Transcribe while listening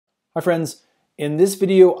Hi friends, in this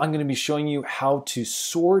video I'm going to be showing you how to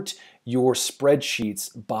sort your spreadsheets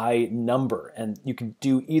by number, and you can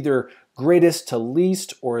do either greatest to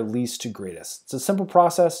least or least to greatest. It's a simple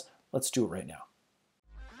process. Let's do it right now.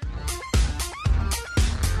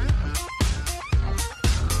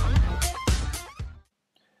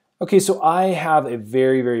 Okay, so I have a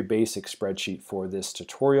very basic spreadsheet for this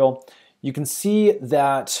tutorial. You can see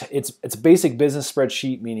that it's a basic business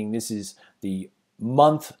spreadsheet, meaning this is the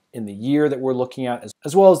month in the year that we're looking at,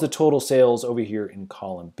 as well as the total sales over here in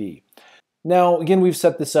column B. Now, again, we've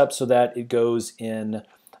set this up so that it goes in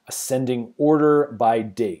ascending order by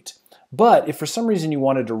date. But if for some reason you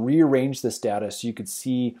wanted to rearrange this data so you could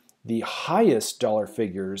see the highest dollar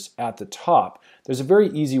figures at the top, there's a very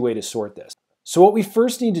easy way to sort this. So what we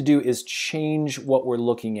first need to do is change what we're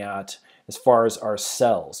looking at as far as our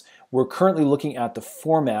cells. We're currently looking at the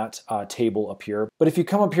format table up here, but if you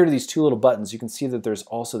come up here to these two little buttons, you can see that there's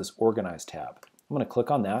also this organize tab. I'm going to click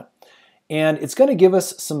on that, and it's going to give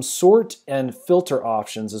us some sort and filter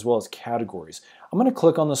options as well as categories. I'm going to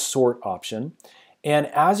click on the sort option, and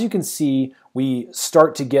as you can see, we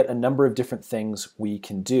start to get a number of different things we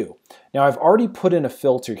can do. Now, I've already put in a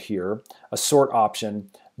filter here, a sort option,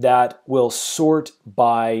 that will sort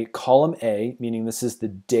by column A, meaning this is the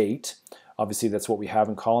date. Obviously, that's what we have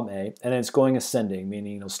in column A. And it's going ascending,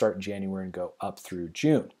 meaning it'll start in January and go up through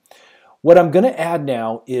June. What I'm going to add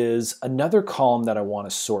now is another column that I want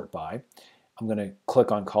to sort by. I'm going to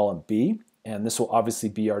click on column B, and this will obviously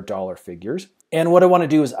be our dollar figures. And what I want to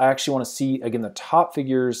do is I actually want to see, again, the top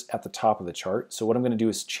figures at the top of the chart. So what I'm going to do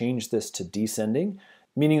is change this to descending,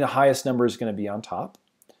 meaning the highest number is going to be on top.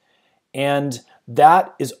 And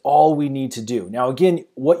that is all we need to do. Now, again,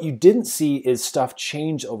 what you didn't see is stuff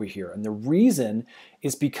change over here. And the reason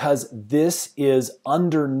is because this is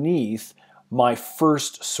underneath my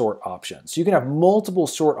first sort option. So you can have multiple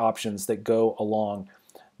sort options that go along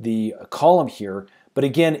the column here. But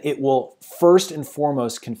again, it will first and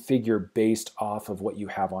foremost configure based off of what you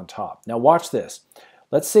have on top. Now watch this.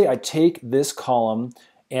 Let's say I take this column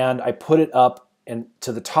and I put it up and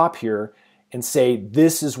to the top here and say,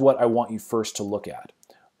 this is what I want you first to look at.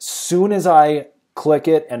 Soon as I click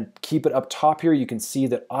it and keep it up top here, you can see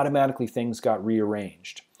that automatically things got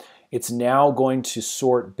rearranged. It's now going to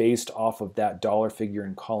sort based off of that dollar figure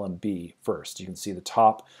in column B first. You can see the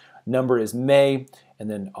top number is May, and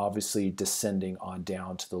then obviously descending on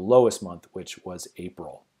down to the lowest month, which was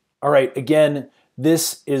April. All right, again,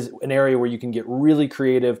 this is an area where you can get really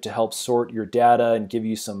creative to help sort your data and give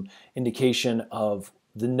you some indication of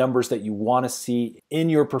the numbers that you want to see in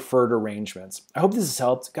your preferred arrangements. I hope this has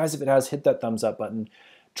helped. Guys, if it has, hit that thumbs up button.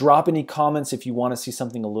 Drop any comments if you want to see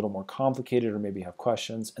something a little more complicated or maybe have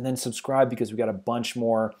questions. And then subscribe because we got a bunch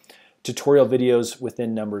more tutorial videos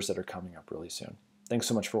within numbers that are coming up really soon. Thanks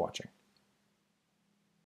so much for watching.